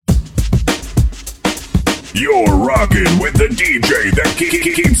You're rocking with the DJ that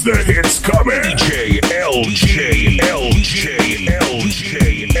keeps the hits coming. DJ LG, LG,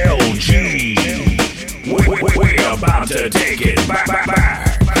 LG, LG. We're about to take it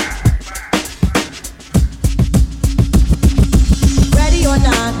back. Ready or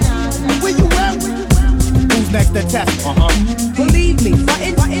not? Where you at? Who's next to test? Believe me,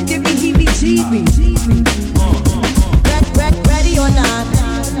 frontin', give me heebie-jeebies. Ready or not?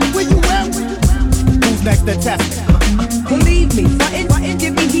 Where you at? Who's next to test? Believe me, frontin',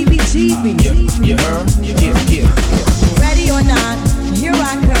 give me heebie-jeebies. You heard? Yeah. Ready or not? Here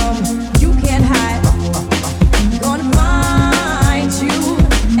I come. You can't hide. Gonna find you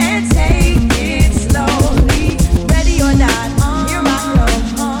and take it slowly. Ready or not? Here I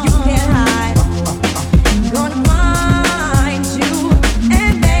come. You can't hide. Gonna find you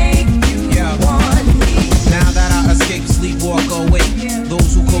and make you want me. Now that I escape, sleep, walk away.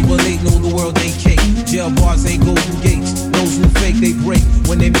 Those who correlate know the world ain't cake. Jail bars ain't golden gates. Those who fake, they break.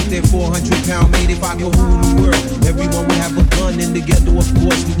 When they meet their 400-pound mate, if I could rule the world, everyone would have a gun in the ghetto, of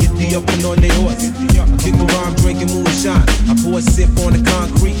course. We get the up and on their horse. Kick around drinking moonshine. I pour a sip on the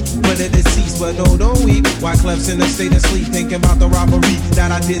concrete, put it deceased, but no, don't weep. Why Clef's in a state of sleep, thinking about the robbery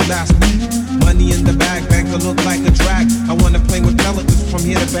that I did last week. Money in the bag, banker look like a drag. I wanna play with pelicans from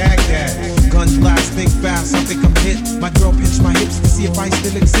here to Baghdad. Gun blast, think fast, I think I'm hit. My girl pinched my hips to see if I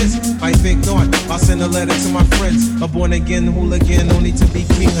still exist. I think not, I'll send a letter to my friends. A born again hooligan, no need to be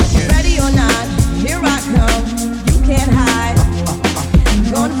king again. Ready or not, here I come. You can't hide.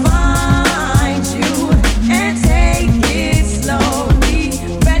 Gonna find you and take it slowly.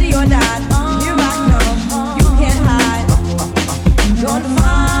 Ready or not, here I come. You can't hide. Gonna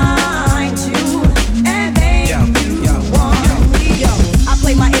find you and make you want me. I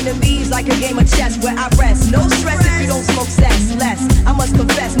play my enemies like a game of chess where I rest. No stress if you don't smoke cess. Less, I must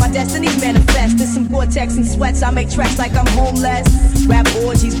confess, my destiny's manifest. There's some Gore-Tex and sweats. I make tracks like I'm homeless. Rap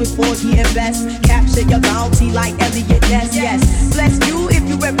orgies before he invests. Capture your bounty like Elliot Ness. Yes, bless you if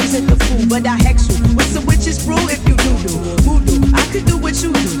you represent the fool, but I hex you with some witches brew if you do voodoo. I could do what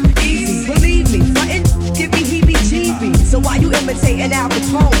you do, easy. Believe me, frontin', give me heebie-jeebies. So why you imitating Al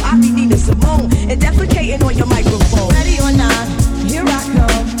Capone? I be Nina Simone and defecating on your microphone. Ready or not, here I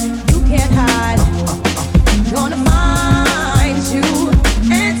come. You can't hide. Gonna find you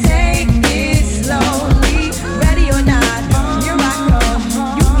and take it slowly. Ready or not, here I come.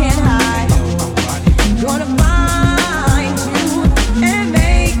 You can't hide. Gonna find you and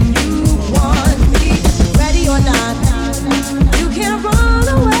make you want me. Ready or not, you can't run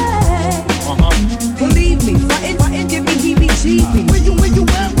away. Believe me, frontin', give me heebie-jeebies. Where you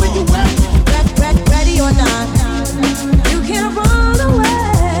at? Ready or not, you can't run away.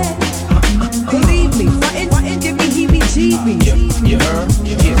 Believe me, frontin', give me heebie-jeebies. You heard?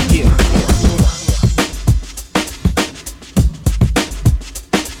 Yeah.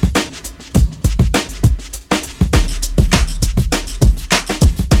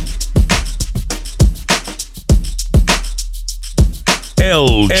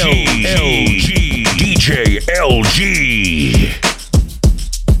 LG, DJ LG.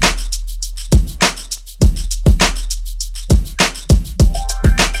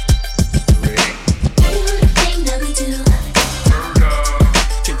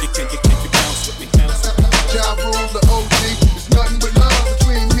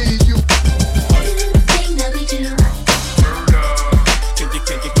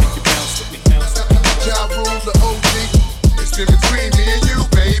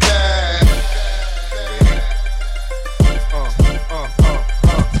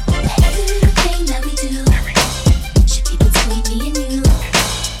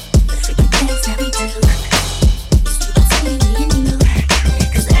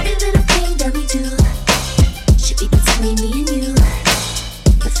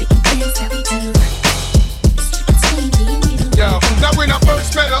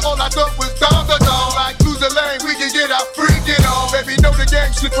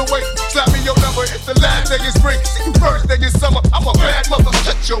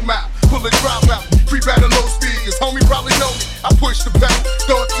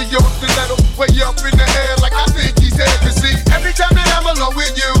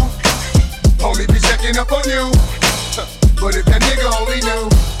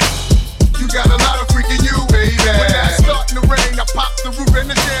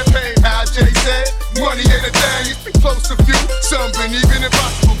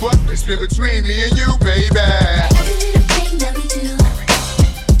 Between me and you, baby. Everything that we do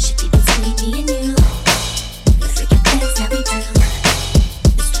should be between me and you. The freaking things that we do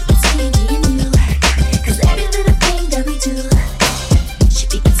should be between me and you. 'Cause every little thing that we do should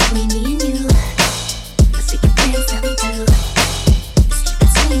be between me and you. The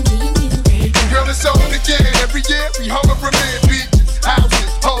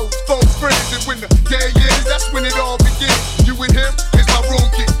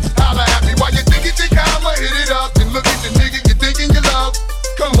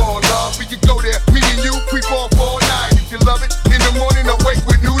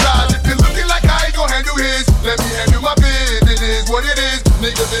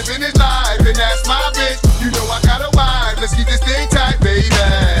nigga living his life, and that's my bitch. You know I got a wife, let's keep this thing tight, baby.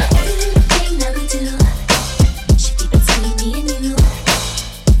 Everything that we do should be between me and you.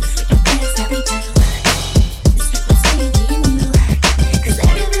 The freaking things that we do is between me and you. 'Cause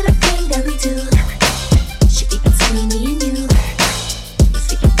every little thing that we do should be between me and you. The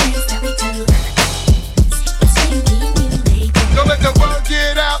freaking things that we do is between me and you, baby. Don't let the word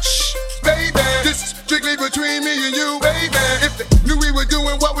get out, shh, baby. This is strictly between me and you, baby. If they knew we were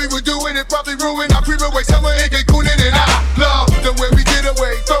doing what we were doing, it probably ruined our pre-away summer in Cancun. And I love the way we get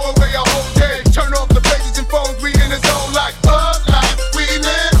away, throw away our whole day, turn off the pages and phones, we in the zone like life. We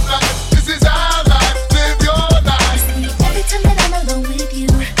live life, this is our life, live your life. See, every time that I'm alone with you,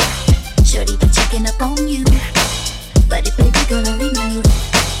 shorty be checking up on you. But if baby girl only knew,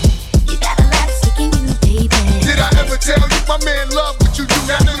 you got a lot of stick in you, baby. Did I ever tell you my man love what you do?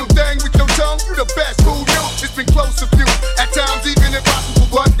 That little thing with your tongue, you the best, who knew? It's been close to few, at times even impossible,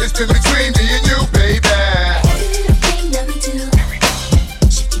 but it's been between me and you, baby. Every little thing that we do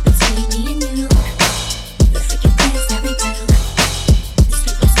should be between me and you. The freaking things that we do is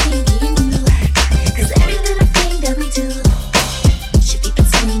between me and you. 'Cause every little thing that we do should be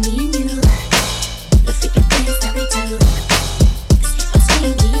between me and you. The freaking things that we do is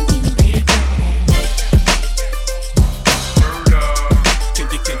between me and you, baby.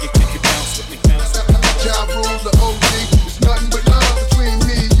 Can you bounce with me, bounce with me? Ja Rule, the OG, it's nothing but love between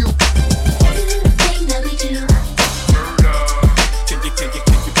me and you. Every little thing that we do. Can you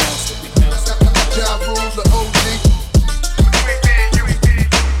bounce with me, bounce with me? Ja Rule, the OG.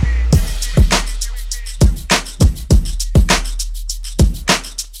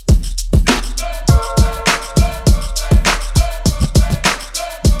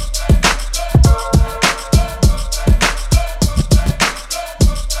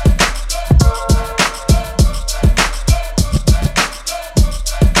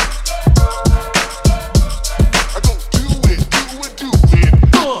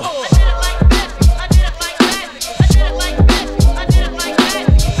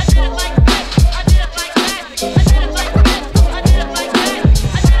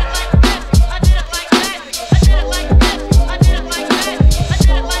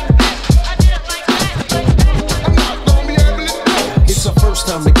 It's our first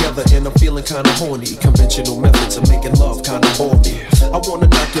time together and I'm feeling kinda horny. Conventional methods of making love kinda bore me. I wanna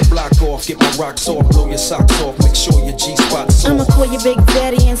knock your block off, get my rocks off, blow your socks off, make sure your G-spot's I'ma off. call you Big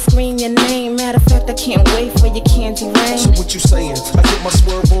Daddy and scream your name. Matter of fact, I can't wait for your candy rain. So what you saying? I get my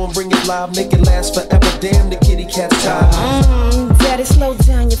swerve on, bring it live, make it last forever. Damn, the kitty cat's tired. Daddy, slow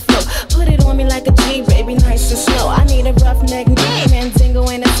down your flow. Put it on me like a G, baby, nice and slow. I need a rough neck man, dingo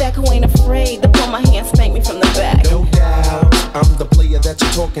ain't a sack who ain't afraid to pull my hand, spank me from the back. No doubt, I'm the player that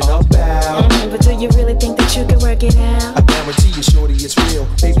you're talking about. But do you really think that you can work it out? I guarantee you, shorty, it's real.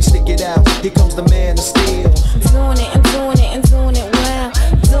 Baby, stick it out. Here comes the man of steel. Doing it and doing it and doing it well.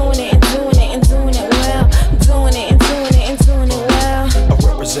 Doing it and doing it and doing it well. Doing it and doing it and doing it well. I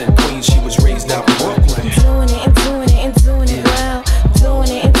represent Queens. She was raised out in Brooklyn. Doing it and doing it and doing it well. Doing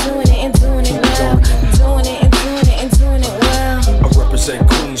it and doing it and doing it well. Doing it and doing it and doing it well. I represent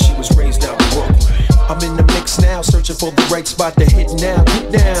Queens. She was raised out in Brooklyn. I'm in the mix now, searching for the right spot to hit now.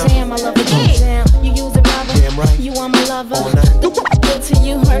 Get down. Damn, I love it. Get down. You use the rubber. Damn right. You are my lover. All night. Good till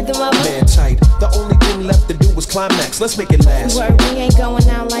you heard the rubber. Man tight. The only thing left to do was climax. Let's make it last. Word, we ain't going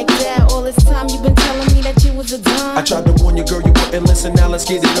out like that. All this time you been telling me that you was a dime. I tried to warn you, girl, you wouldn't listen. Now let's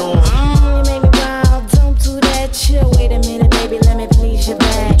get it on. You made me wild. Don't do that. Chill. Wait a minute, baby. Let me please your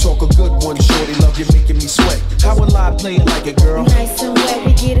back. You talk a good one, shorty. Love you, making me sweat. How will I play it like a girl? Nice and wet.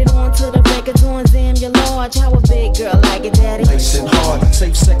 We get it on to the record on. Damn, you're large. How a big girl like it, daddy? Nice and hard,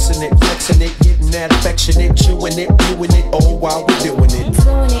 safe sexing it, flexing it, getting that affectionate, chewing it, viewing it, all while we're doing it.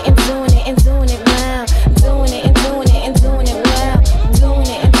 Doing it and doing it and doing it well. Doing it and doing it and doing it well. Doing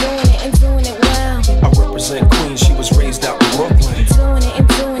it and doing it and doing it well. I represent Queens, she was raised out in Brooklyn. Doing it and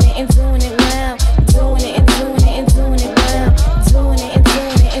doing it and doing it well. Doing it and doing it and doing it well. Doing it and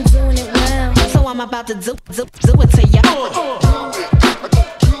doing it and doing it well. So I'm about to do it to ya.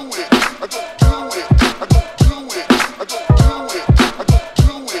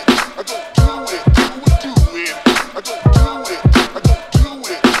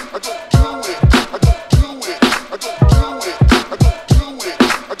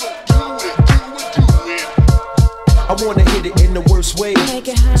 I wanna hit it in the worst way. Make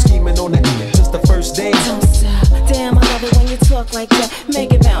it hot. Scheming on it just the first day. Don't stop. Damn, I love it when you talk like that.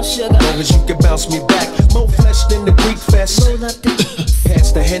 Make it bounce, sugar. Long as you can bounce me back. More flesh than the Greek fest. Roll up the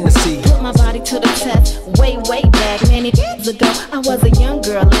Pass the Hennessy. put my body to the test. Way back, many years ago, I was a young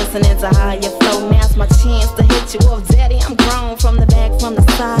girl listening to higher flow. Now's my chance to hit you off, daddy. I'm grown from the back, from on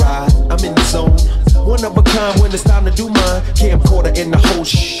the side. Ride, I'm in the zone. One of a kind when it's time to do mine. Camcorder in the whole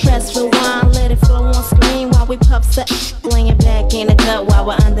Press rewind, let it flow on screen while we puff set. Bling it back in the cut while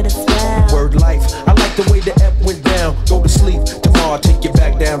we're under the spell. Word life, I like the way the F went down. Go to sleep, tomorrow I'll take you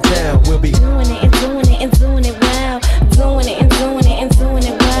back downtown. We'll be doing it and doing it and doing it well. Doing it and doing it and doing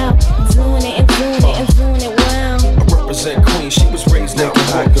it well. Doing it and doing it and doing it well. I represent Queen, she was raised like a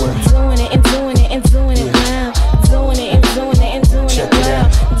high girl. Doing it and doing it and doing it well. Doing it and doing it and doing it well.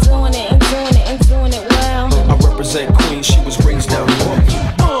 Doing it and doing it and doing it well. I represent Queen, she was raised down the park.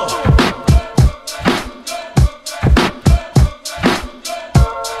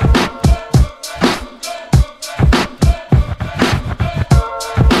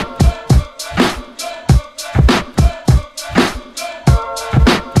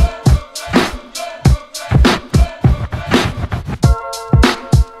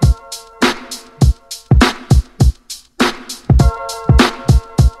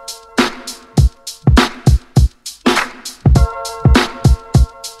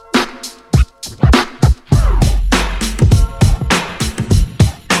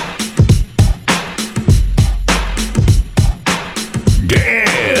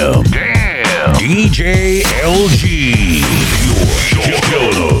 DJ L.G. You're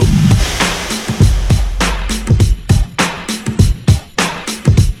killing them.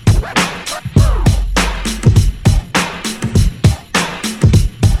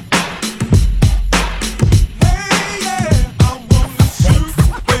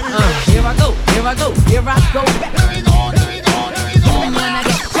 Here I go, here I go, here I go back.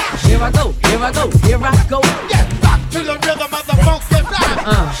 Here I go, here I go, here I go. Yeah, rock to the rhythm of the funky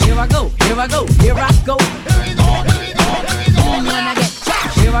rap. Here I go, here I go, here I go.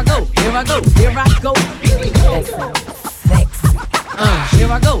 Here I go, here I go, here I go.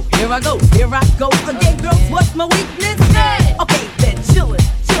 Here I go, here I go, here I go. Again, girls, what's my weakness? Okay, then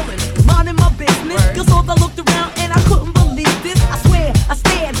chillin', minding my business. Cause all I looked around and I couldn't believe this. I swear, I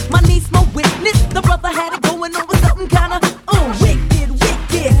stand, my niece, my witness. The brother had it going on with something kinda wicked,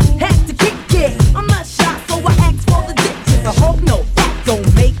 had to kick it. I'm not shy, so I asked for the digits. I hope no, that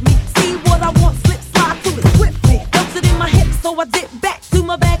don't make me see what I want, slip, slide to it swiftly. Dumps it in my hips, so I dip back to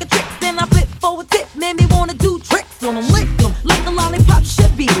my bag of tricks. Then I flip for a tip, made me wanna do tricks on them, lick them like a lollipop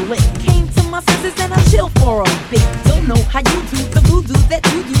should be lit. Came to my senses and I chill for a bit. Don't know how you do the voodoo that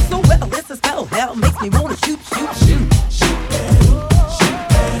you do so well. It's a spell, hell makes me wanna shoot.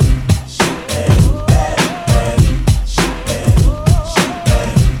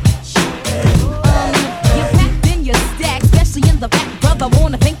 You packed in your stack, especially in the back, brother.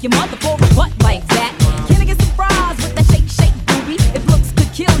 Wanna thank your mother for a butt like that. Can I get some fries with that shake, booby? If looks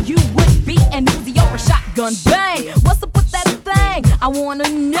could kill, you would be an Uzi or a shotgun. Bang! What's up with that thing? I wanna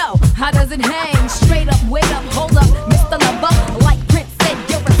know, how does it hang? Straight up, wait up, hold up, Mr. Lover. Like Prince said,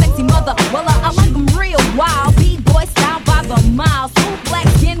 you're a sexy mother. Well, I like them real wild. B-boy style by the mile. Smooth black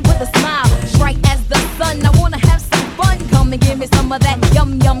skin with a smile. Bright as the sun, I wanna have some fun. Come and give me some of that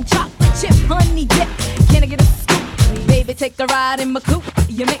yum chocolate chip honey dip. Can I get a scoop? Baby, take a ride in my coupe.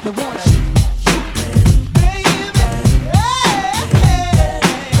 You make me wanna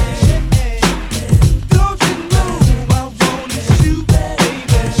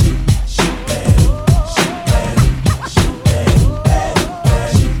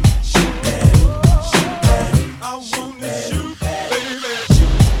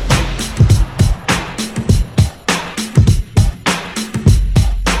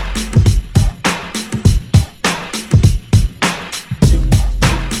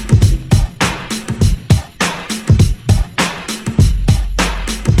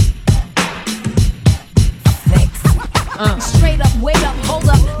straight up, wait up, hold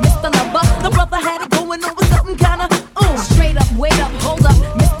up, Mr. Lover. The brother had it going on with something kinda straight up, wait up, hold up,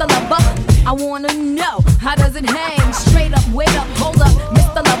 Mr. Lover. I wanna know, how does it hang? Straight up, wait up, hold up,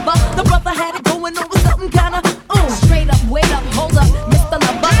 Mr. Lover. The brother had it going on with something kinda straight up, wait up, hold up, Mr.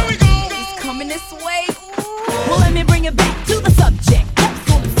 Lover. Here we go. He's coming this way. Well, let me bring it back to the subject. That's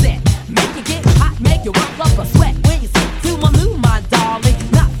what it said. Make you get hot, make you rock up a sweat. When you sit to my moon, my darling,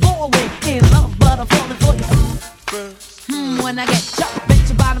 not falling in love, but I'm falling for you. When I get jumped, bet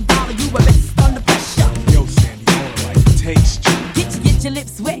your bottom dollar you were best under pressure. Yo, Sandy, you wanna like taste you? Get your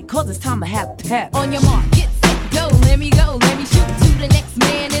lips wet, cause it's time to have tap. On your mark, get set, go, let me shoot to the next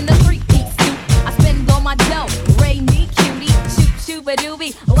man in the 3-piece suit. I spend all my dough, ray me cutie,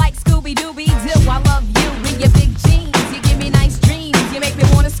 shoot-a-doobie, like Scooby-Dooby-Doo. I love you in your big jeans, you give me nice dreams, you make me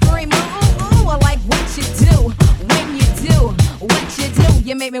wanna scream, ooh, I like what you do, when you do, what you do,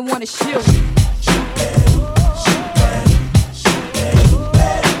 you make me wanna shoot.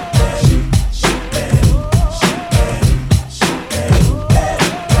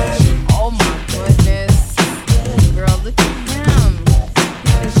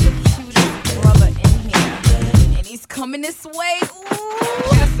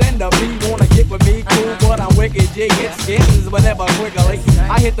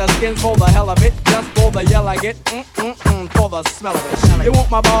 hit the skins for the hell of it, just for the yell I get, for the smell of it. You want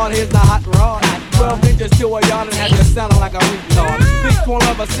my ball, here's the hot rod. 12 inches to a yard and have you sounding like a retard. Big one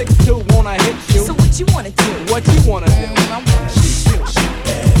of a 6'2", wanna hit you. So what you wanna do? What you wanna do? I wanna shoot you.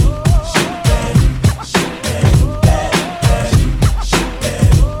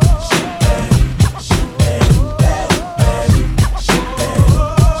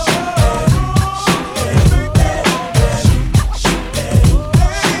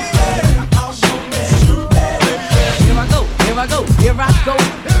 Here I go.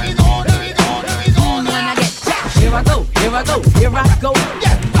 When I get jacked. Here I go. Here I go.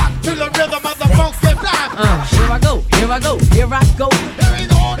 Yeah, rock to the rhythm of the funky vibe. Here I go. Here I go. When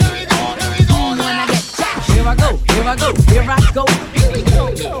I get jacked. Here I go. Here I go. Here we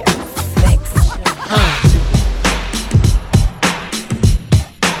go.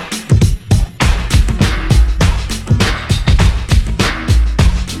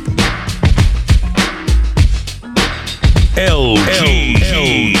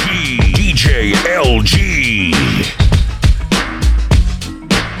 LG, DJ LG.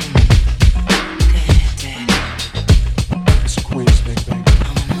 It's Queen's big baby.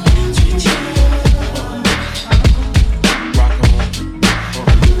 Rock on.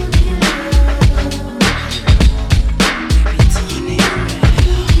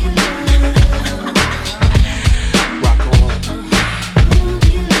 Rock on.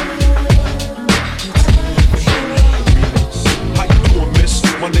 How you doing, miss?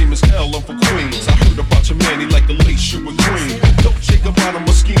 My name is L, I'm from Queens. I heard about your man, he like to lace you with cream. Don't shake about a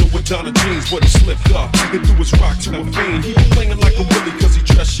mosquito with Donna jeans, but he slipped up and threw his rock to a fiend. He be playing like a willy cause he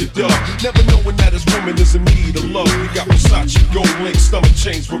dressed shit up, never knowing that his woman is in need of love. He got Versace, gold link, stomach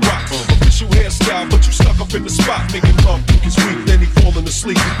chains with rocks. Official hairstyle, but you stuck up in the spot, making love think he's weak, then he falling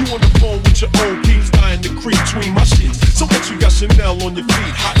asleep. You on the phone with your own keys, dying to creep between my sheets. So much you got Chanel on your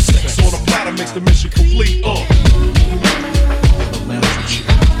feet, hot sex on a platter makes the mission complete.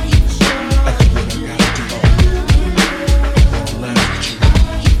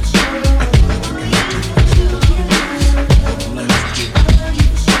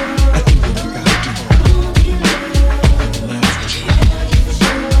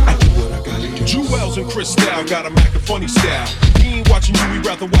 Jewels and Cristal got a Mac and funny style. He ain't watching you, he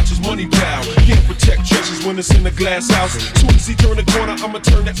rather watch his money pal. Can't protect treasures when it's in a glass house. Soon as he turn the corner, I'ma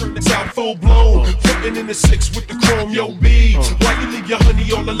turn that out full blown. Flipping in the 6 with the chrome, yo B. Why you leave your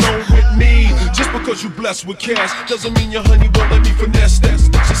honey all alone with me? Just because you blessed with cash doesn't mean your honey won't let me finesse that.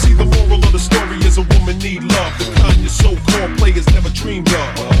 She see the moral of the story is a woman need love. The kind your so-called players never dreamed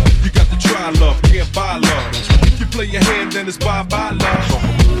of. You got to try love, can't buy love. If you play your hand, then it's bye-bye love.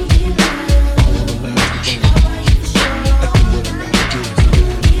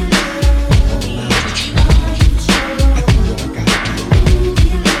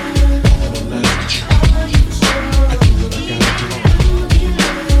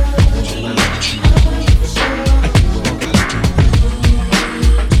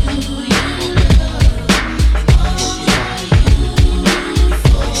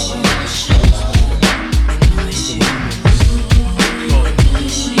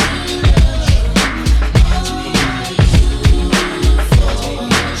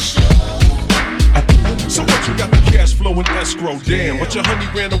 Damn, but your honey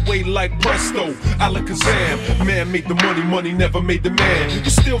ran away like presto, alakazam. Man made the money, money never made the man. You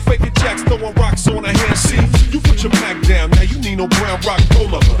still faking jacks, throwing rocks on a hand. See, you put your Mac down, now you need no brown rock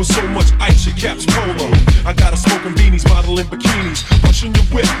cola. With so much ice, your cap's polo. I got a smoking beanies, modeling bikinis. Pushing your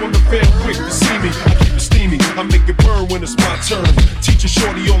whip on the fan quick to see me. I keep it steamy, I make it burn when it's my turn. Teach a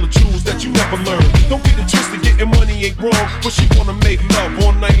shorty all the jewels that you never learned. Don't get it twisted, getting money ain't wrong, but she wanna make love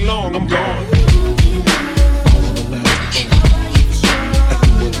all night long. I'm gone.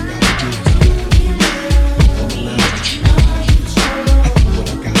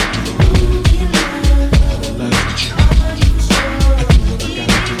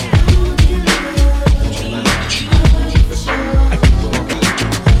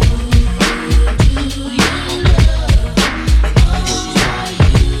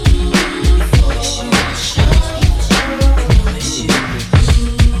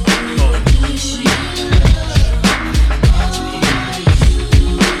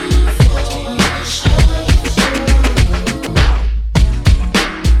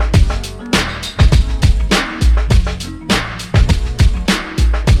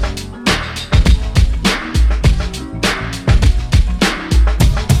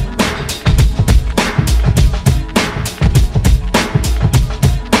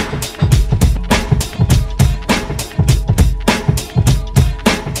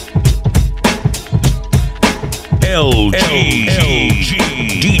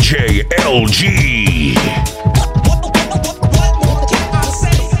 DJ L.G.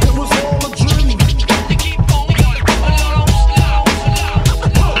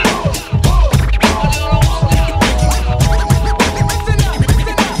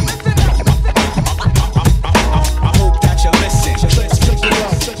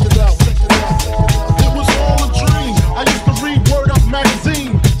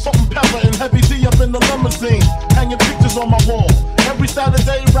 On my wall. Every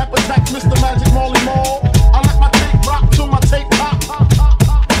Saturday, rap attack Mr. Magic Marley Marl. I let my tape rock till my tape pop.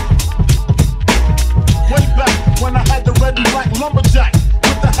 Way back when I had the red and black lumberjack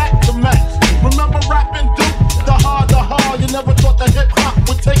with the hat to match. Remember rapping Duke? The hard, you never thought that hip hop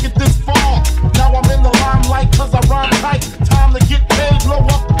would take it this far. Now I'm in the limelight cause I rhyme tight. Time to get paid, blow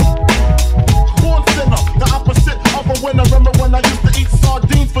up. Born sinner, the opposite of a winner. Remember when I used to eat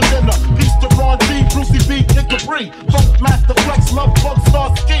sardines for dinner? Peace to Ron D, Brucey B, Kid Capri. Master Flex, love bug,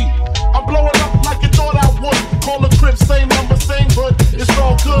 star ski. I'm blowing up like you thought I would. Call the crib, same number, same hood. It's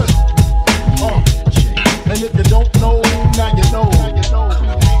all good. And if you don't know, now you know.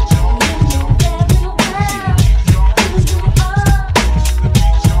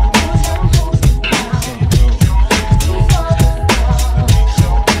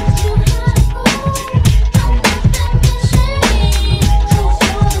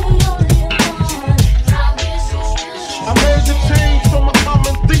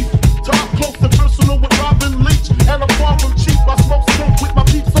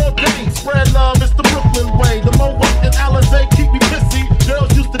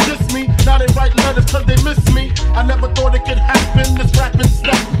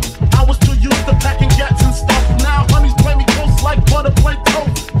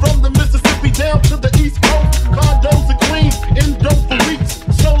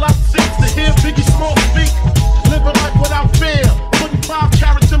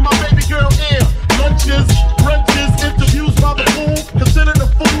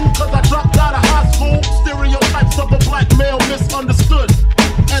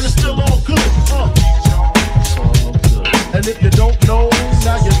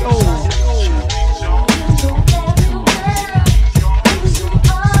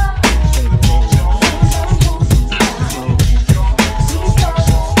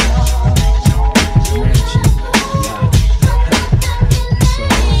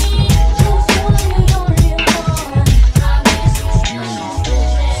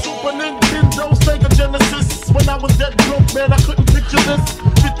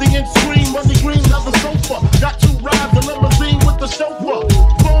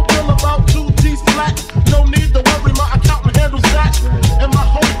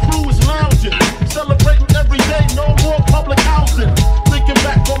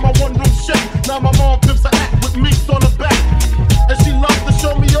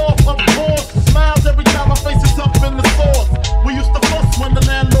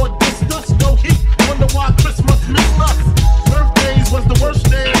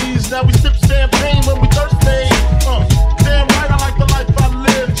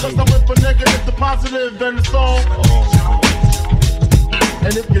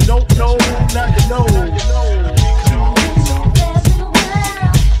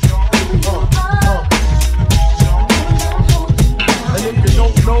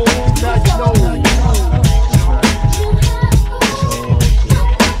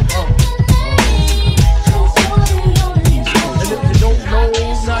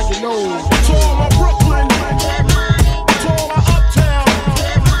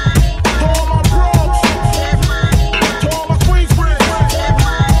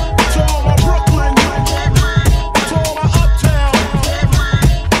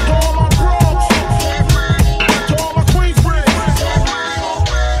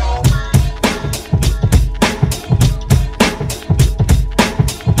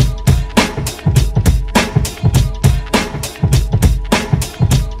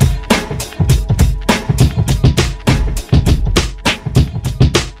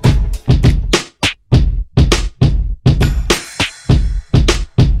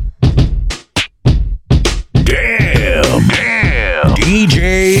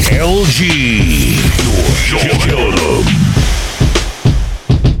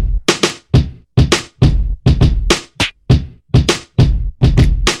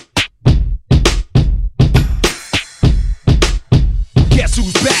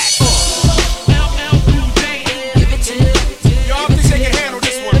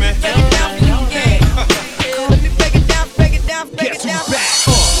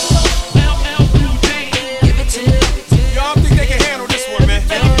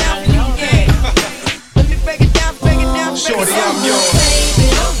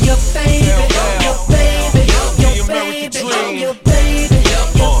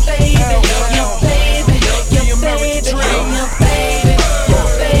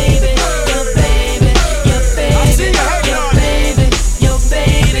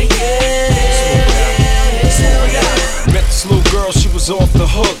 off the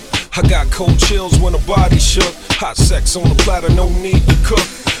hook. I got cold chills when her body shook. Hot sex on the platter, no need to cook.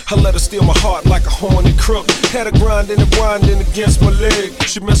 I let her steal my heart like a horny crook. Had her grinding and grinding against my leg.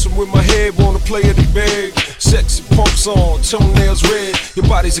 She messing with my head, wanna play it in bed. Sexy pumps on, toenails red. Your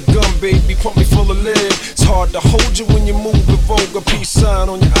body's a gun, baby, pump me full of lead. It's hard to hold you when you move with vulgar. Peace sign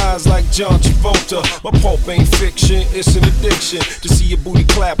on your eyes like John Travolta. My pulp ain't fiction, it's an addiction. To see your booty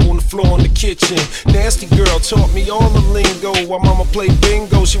clap on the floor in the kitchen. Nasty girl taught me all the lingo. While mama play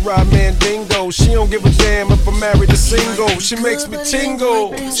bingo, she ride mandingo. She don't give a damn if I'm married or single. She makes me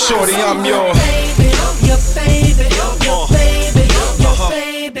tingle. Shorty, I'm your baby, your baby, your baby, your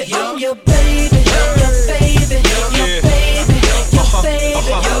baby, your baby, your baby, your baby, your baby,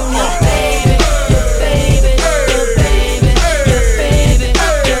 your baby, your baby, your baby, your baby,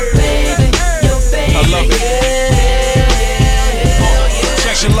 your baby, your baby. I love it.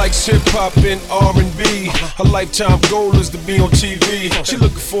 She likes hip hop and R&B. Her lifetime goal is to be on TV. She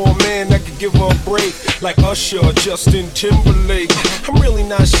looking for a man that could give her a break, like Usher or Justin Timberlake. I'm really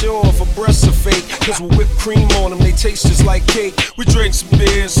not sure if her breasts are fake, cause with whipped cream on them they taste just like cake. We drank some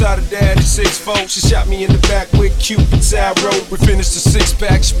beer inside of Daddy's 6'4". She shot me in the back with Cupid's arrow. We finished the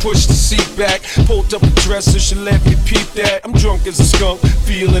 6-pack, she pushed the seat back, pulled up a dresser, she let me peep that. I'm drunk as a skunk,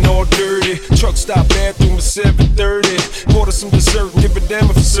 feeling all dirty. Truck stop bathroom at 7:30. Order some dessert, give a damn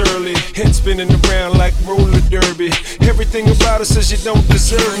if it's early. Head spinning around like roller derby. Everything about her says you don't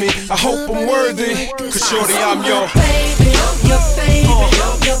deserve me. I hope I'm worthy, cause shorty, I'm your baby, your baby,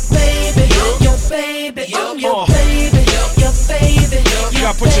 your baby, your baby, your baby, your baby. You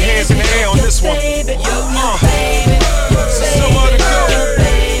gotta put your hands in the air on this one. So somebody go. Your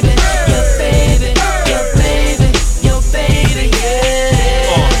baby, your baby, your baby, your baby, yeah.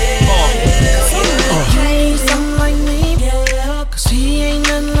 You need something like me, cause he ain't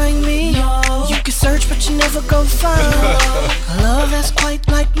nothing like me. You can search but you never go find a love that's quite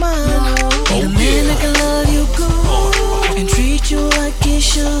like mine. Need a man that can love you good and treat you like he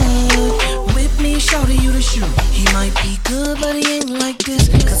should. With me, shorty, you the shoe. He might be good, but he ain't like this.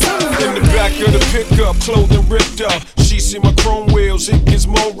 Cause I'm In the back of the pickup, clothing ripped up. She see my chrome wheels, it gets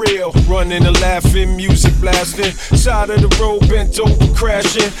more real. Running and laughing, music blasting. Side of the road, bent over,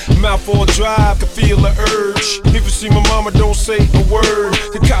 crashing. Mouth all dry, can feel the urge. If you see my mama, don't say a word.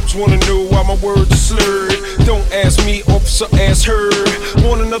 The cops wanna know why my words are slurred. Don't ask me, officer, ask her.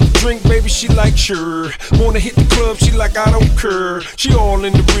 Want another drink, baby, she like sure. Wanna hit the club, she like I don't care. She all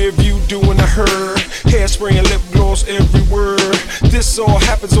in the rear view doing a her. Hairspray and lip gloss everywhere. This all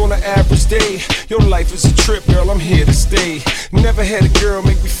happens on an average day. Your life is a trip, girl, I'm here to stay. Never had a girl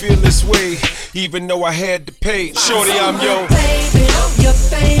make me feel this way, even though I had to pay. Shorty, I'm your baby, your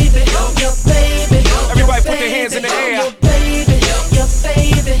baby, your baby. Everybody put their hands in the air. Your baby, your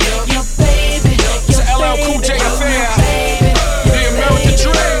baby, your baby. It's an LL Cool J affair. The American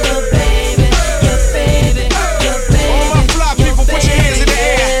dream. All my fly people, put your hands in the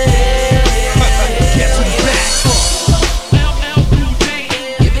air. Guess who's back?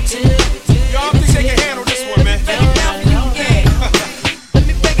 Y'all think they can handle this one, man?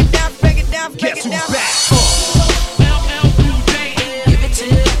 Guess who's back?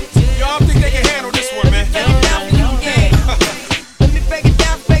 Y'all think they can handle this one, man?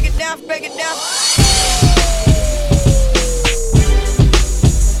 Break it down.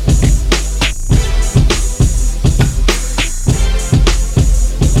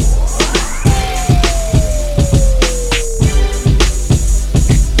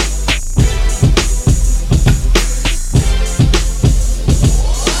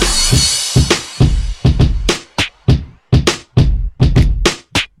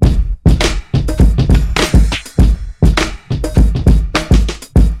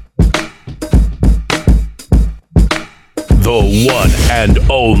 The one and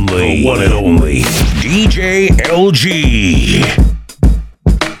only DJ L.G.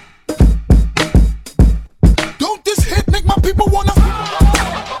 Don't this hit make my people wanna?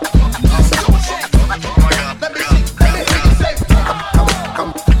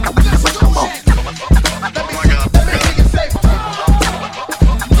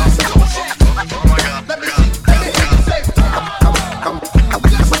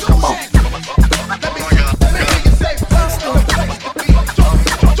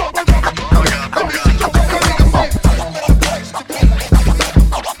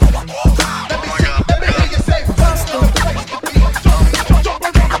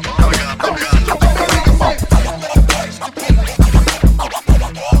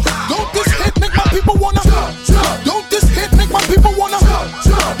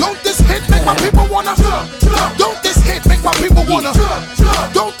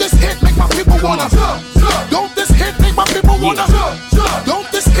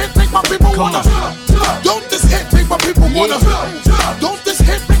 wanna? Don't this hit make my people wanna? Don't this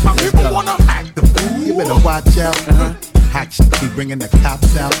hit make my people wanna? Act the fool. You better watch out. Hot shit be bringing the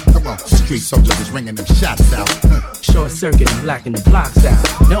cops out. Come on, street soldiers is ringing them shots out. Short circuit and blacking the blocks out.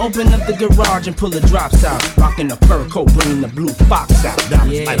 Now open up the garage and pull the drops out. Rocking the fur coat, bringing the blue fox out.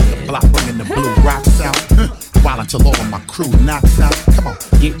 Diamonds light up the block, bringing the blue rocks out. While until all of my crew knocks out. Come on,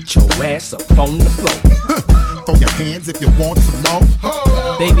 get your ass up on the floor. Throw your hands if you want some more.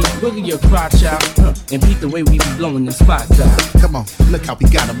 Baby, wiggle your crotch out and beat the way we be blowing the spots out. Come on, look how we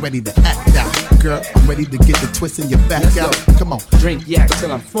got them ready to act out. Girl, I'm ready to get the twist in your back out. Come on, drink yak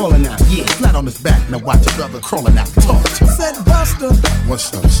till I'm falling out. Yeah, flat on his back, now watch your brother crawling out. Talk to him. Said Buster,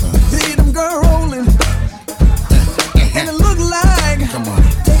 what's up, son? See them girl rolling, and it look like, come on,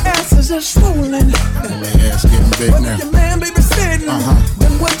 their asses are swollen. And their ass getting big but now. If your man baby sitting,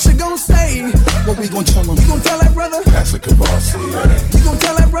 then what you gon' say? What we gon' tell him? You gon' tell that brother? That's a Kavasi, yeah. You gon'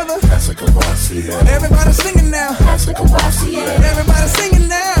 tell that brother? That's a Kavasi, yeah. Everybody singing now. That's a Kavasi, yeah. Everybody singing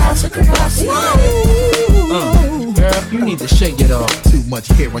now. That's a Kavasi, yeah. Girl, you need to shake it off. Too much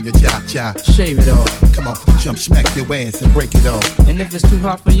hair on your cha-cha. Shave it off. Come on, jump, smack your ass and break it off. And if it's too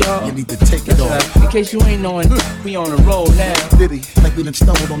hot for y'all, you need to take it off. In case you ain't knowing, we on the roll now. Diddy, like we done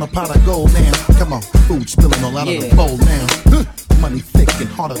stumbled on a pot of gold now. Come on, food spilling all out of the bowl now. Money thick and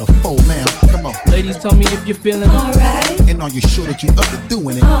harder to fold now. Come on. Ladies, tell me if you're feeling alright. And are you sure that you up to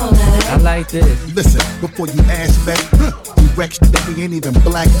doing it? I like this. Listen, before you ask back, we wrecked that we ain't even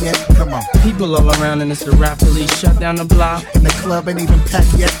black yet. Come on. People all around and it's the rap police shut down the block. And the club ain't even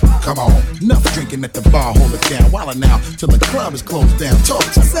packed yet. Come on. Enough drinking at the bar, hold it down. While now, till the club is closed down. Talk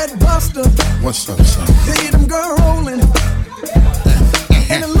to me. Said Buster, what's up, son? See them girl rolling,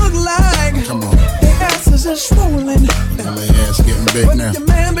 and it look like, come on, their asses are swollen. And their ass getting big but now. If your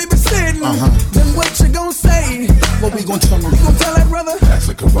man baby sitting, then what you gon' say? What we gon' tell him? You gon' tell that brother? That's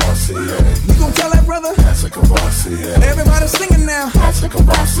a Kavasi, yeah. You gon' tell that brother? That's a Kavasi, yeah. Everybody singing now. That's a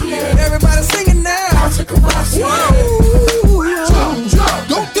Kavasi, yeah. Everybody singing now. That's a Kavasi, yeah.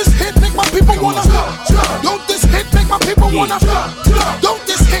 Don't this hit make my people wanna? Don't this hit make my people wanna? Don't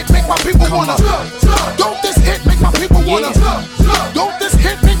this hit make my people wanna? Don't this hit make my people wanna? Don't this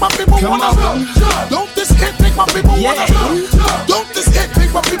hit make my people wanna? Don't this hit make my people wanna? Don't this hit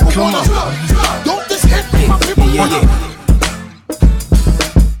make my people wanna? Don't this hit make my people wanna?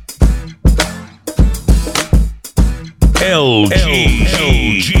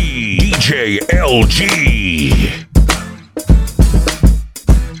 LG DJ LG.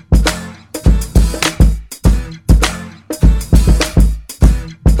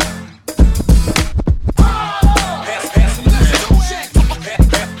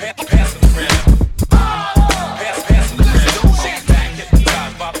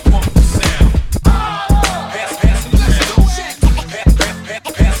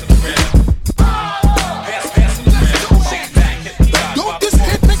 Don't this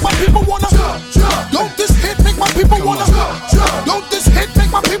hit make my people wanna? Don't this hit make my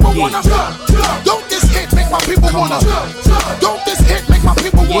people wanna? Don't this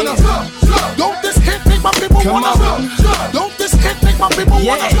hit make my people wanna? Don't this hit make my people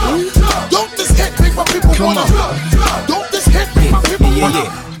wanna? Don't this hit make my people wanna? Don't this hit make my people wanna?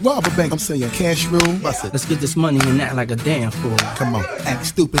 Rob a bank, I'm saying cash rule. Let's get this money and act like a damn fool. Come on, act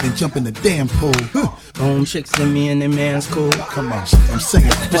stupid and jump in the damn pool. Home chicks and me and them man's cool. Come on, I'm saying,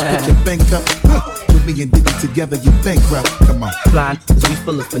 just put your bank up. With me and Diddy together, you bankrupt. Come on, fly, cause we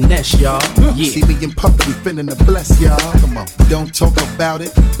full of finesse, y'all. Yeah. See me in public, we finna to bless y'all. Come on, don't talk about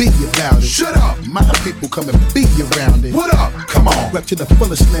it, be about it. Shut up, my people come and be around it. What up? Come on, rep to the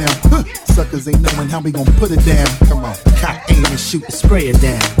fullest now. Suckers ain't knowing how we gon' put it down. Come on, cock aim and shoot, spray it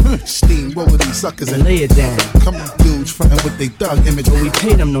down. Steamroller these suckers and lay it down. Come on, dudes frontin' with they thug image, but we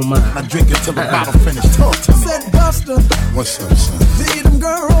pay them no mind. I drink until the bottle finish. Talk to me. Said Buster, what's up, son? See them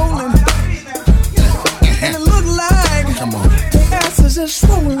girl rolling, and it look like, come on, their asses are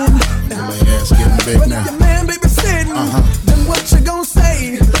swollen. And their ass getting big but now. If your man baby sitting, then what you gon'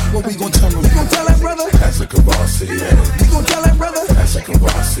 say? What we gon' tell him? You gon' tell that brother? That's a Kavasi, yeah. You gon' tell that brother? That's a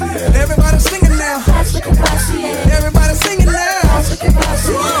Kavasi, yeah. Everybody singing now. That's a Kavasi, yeah. Everybody singing now. That's a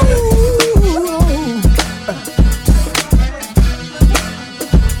Kavasi, yeah.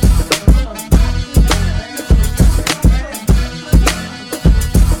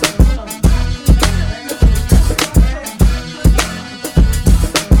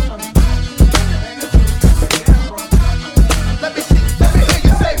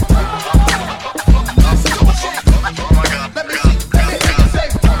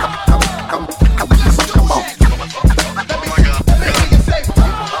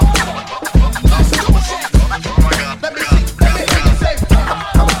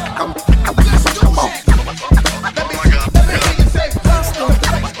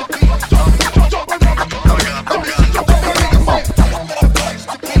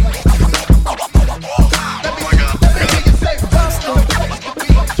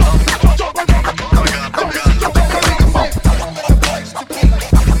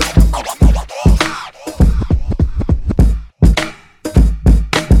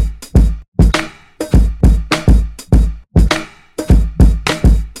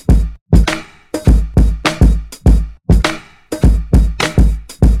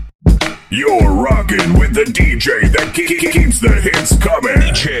 keeps the hits coming.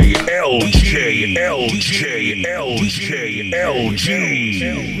 DJ L.G. L.G. L.G.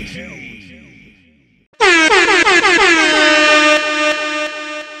 L.G.